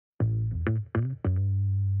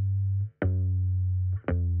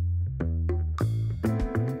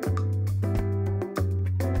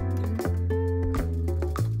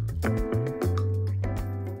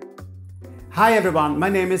Hi everyone, my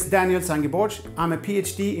name is Zangger Borch. I'm a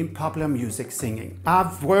PhD in popular music singing.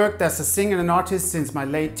 I've worked as a singer and artist since my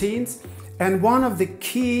late teens, and one of the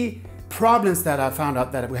key problems that I found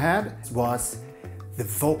out that we had was the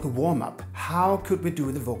vocal warm-up. How could we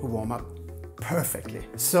do the vocal warm-up perfectly?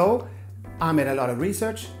 So I made a lot of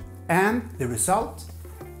research, and the result,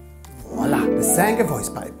 voila, the Zangger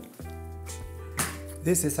VoicePipe.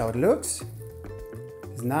 This is how it looks.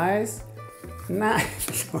 It's nice.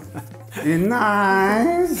 Nice.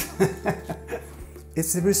 Nice.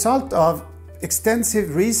 It's the result of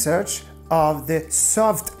extensive research of the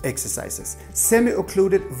soft exercises,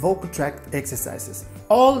 semi-occluded vocal tract exercises.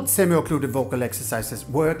 All semi-occluded vocal exercises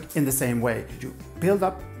work in the same way. You build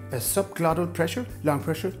up a subglottal pressure, lung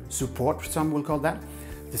pressure, support, some will call that.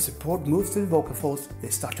 The support moves to the vocal folds, they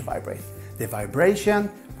start to vibrate. The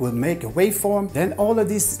vibration will make a waveform, then all of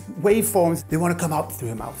these waveforms, they want to come out through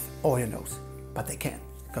your mouth or your nose, but they can't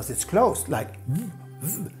because it's closed, like.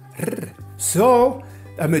 So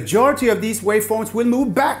a majority of these waveforms will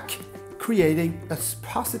move back, creating a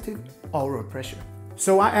positive oral pressure.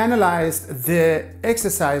 So I analyzed the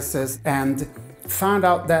exercises and found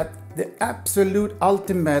out that the absolute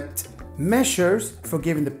ultimate measures for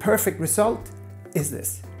giving the perfect result is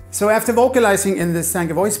this. So after vocalizing in the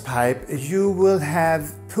Zangger VoicePipe, you will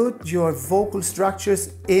have put your vocal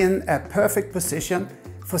structures in a perfect position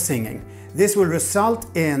for singing. This will result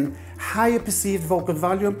in higher perceived vocal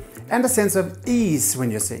volume and a sense of ease when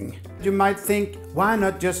you sing. You might think, why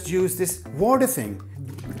not just use this water thing?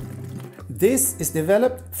 This is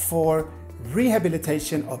developed for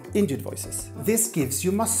rehabilitation of injured voices. This gives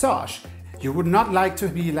you massage. You would not like to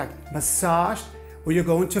be like massaged when you're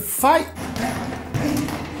going to fight.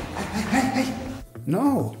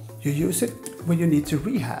 No, you use it when you need to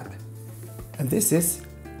rehab. And this is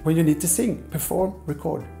when you need to sing, perform,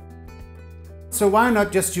 record. So why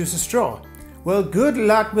not just use a straw? Well, good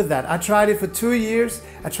luck with that. I tried it for 2 years.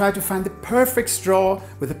 I tried to find the perfect straw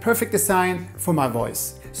with the perfect design for my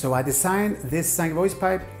voice. So I designed this Zangger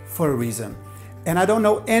VoicePipe for a reason. And I don't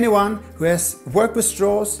know anyone who has worked with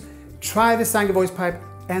straws, tried the Zangger VoicePipe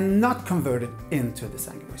and not converted into the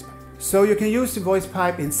Zangger VoicePipe. So you can use the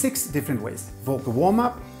VoicePipe in 6 different ways. Vocal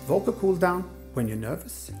warm-up, vocal cool-down when you're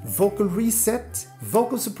nervous, vocal reset,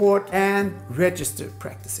 vocal support, and register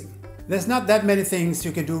practicing. There's not that many things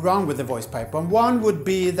you can do wrong with the VoicePipe, but one would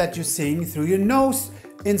be that you sing through your nose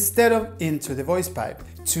instead of into the VoicePipe.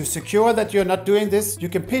 To secure that you're not doing this, you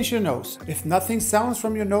can pinch your nose. If nothing sounds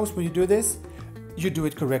from your nose when you do this, you do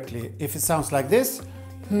it correctly. If it sounds like this,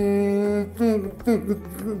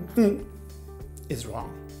 it's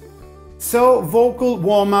wrong. So vocal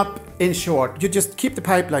warm-up in short, you just keep the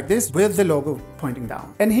pipe like this with the logo pointing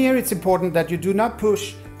down. And here it's important that you do not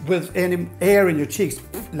push with any air in your cheeks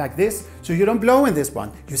like this, so you don't blow in this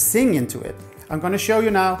one, you sing into it. I'm going to show you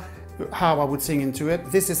now how I would sing into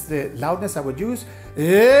it. This is the loudness I would use.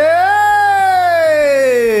 Hey!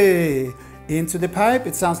 Into the pipe,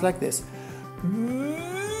 it sounds like this.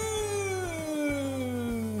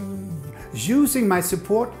 Using my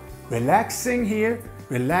support, relaxing here,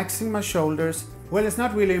 relaxing my shoulders. Well, it's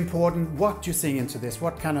not really important what you sing into this,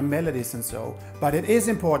 what kind of melodies and so, but it is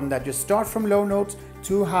important that you start from low notes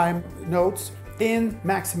to high notes in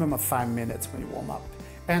maximum of 5 minutes when you warm up.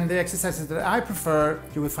 And the exercises that I prefer,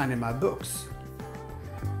 you will find in my books.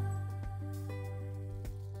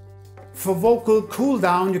 For vocal cool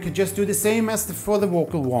down, you can just do the same as for the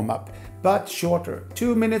vocal warm up, but shorter.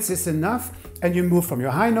 2 minutes is enough, and you move from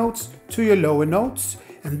your high notes to your lower notes.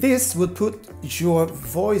 And this will put your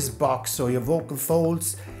voice box or your vocal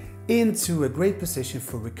folds into a great position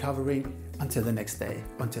for recovering until the next day,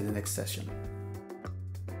 until the next session.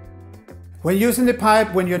 When using the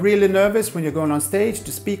pipe, when you're really nervous, when you're going on stage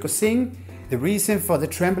to speak or sing, the reason for the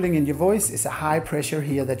trembling in your voice is a high pressure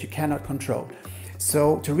here that you cannot control.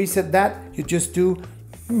 So to reset that, you just do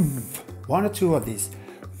 1 or 2 of these.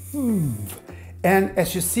 And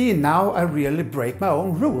as you see now, I really break my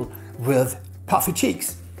own rule with puffy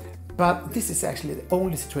cheeks. But this is actually the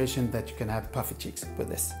only situation that you can have puffy cheeks with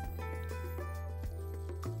this.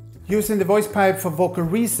 Using the VoicePipe for vocal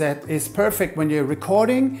reset is perfect when you're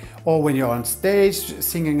recording or when you're on stage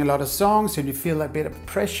singing a lot of songs and you feel a bit of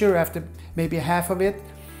pressure after maybe half of it.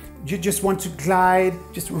 You just want to glide,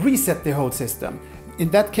 just reset the whole system.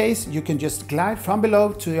 In that case, you can just glide from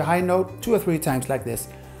below to your high note 2 or 3 times like this.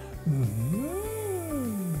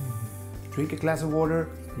 Drink a glass of water,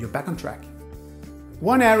 you're back on track.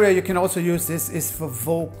 One area you can also use this is for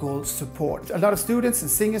vocal support. A lot of students and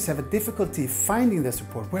singers have a difficulty finding the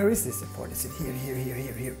support. Where is this support? Is it here, here, here,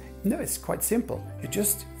 here, here? No, it's quite simple. You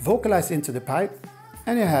just vocalize into the pipe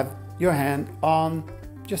and you have your hand on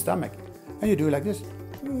your stomach. and you do it like this,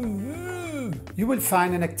 you will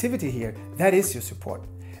find an activity here. That is your support.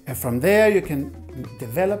 And from there you can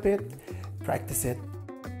develop it, practice it.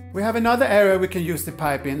 We have another area we can use the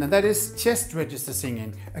pipe in, and that is chest register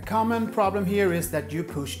singing. A common problem here is that you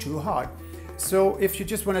push too hard. So if you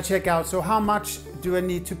just want to check out, so how much do I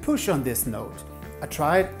need to push on this note?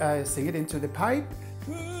 I sing it into the pipe,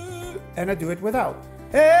 and I do it without.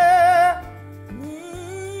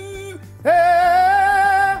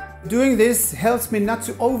 Doing this helps me not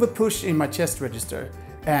to over push in my chest register,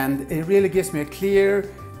 and it really gives me a clear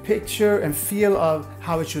picture and feel of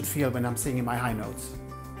how it should feel when I'm singing my high notes.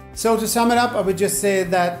 So to sum it up, I would just say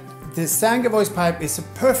that the Zangger VoicePipe is a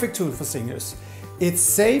perfect tool for singers. It's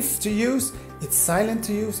safe to use, it's silent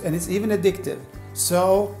to use, and it's even addictive.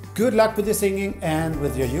 So good luck with your singing and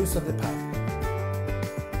with your use of the pipe.